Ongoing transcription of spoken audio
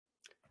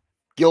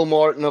Gil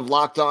Martin of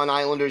Locked On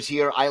Islanders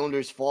here.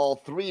 Islanders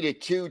fall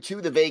 3-2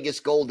 to the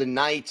Vegas Golden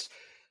Knights.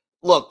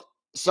 Look,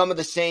 some of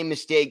the same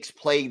mistakes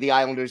plague the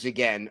Islanders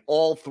again.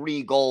 All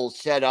three goals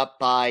set up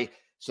by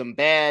some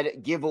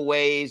bad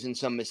giveaways and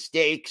some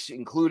mistakes,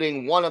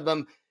 including one of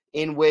them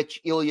in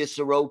which Ilya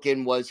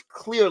Sorokin was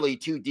clearly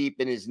too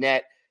deep in his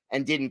net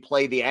and didn't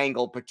play the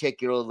angle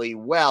particularly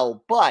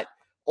well. But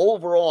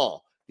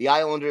overall, the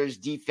Islanders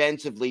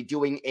defensively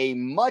doing a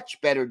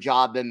much better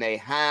job than they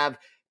have.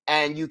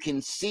 And you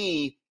can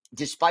see,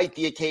 despite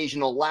the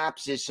occasional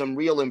lapses, some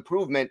real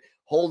improvement,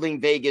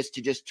 holding Vegas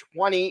to just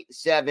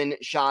 27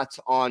 shots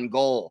on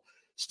goal.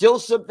 Still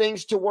some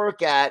things to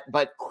work at,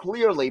 but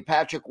clearly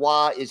Patrick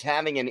Roy is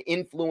having an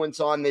influence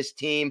on this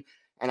team,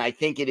 and I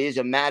think it is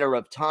a matter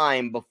of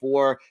time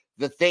before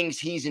the things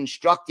he's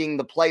instructing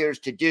the players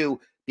to do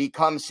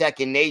become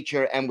second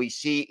nature and we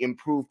see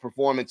improved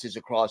performances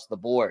across the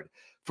board.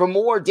 For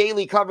more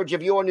daily coverage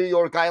of your New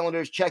York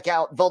Islanders, check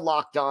out the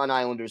Locked On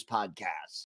Islanders podcast.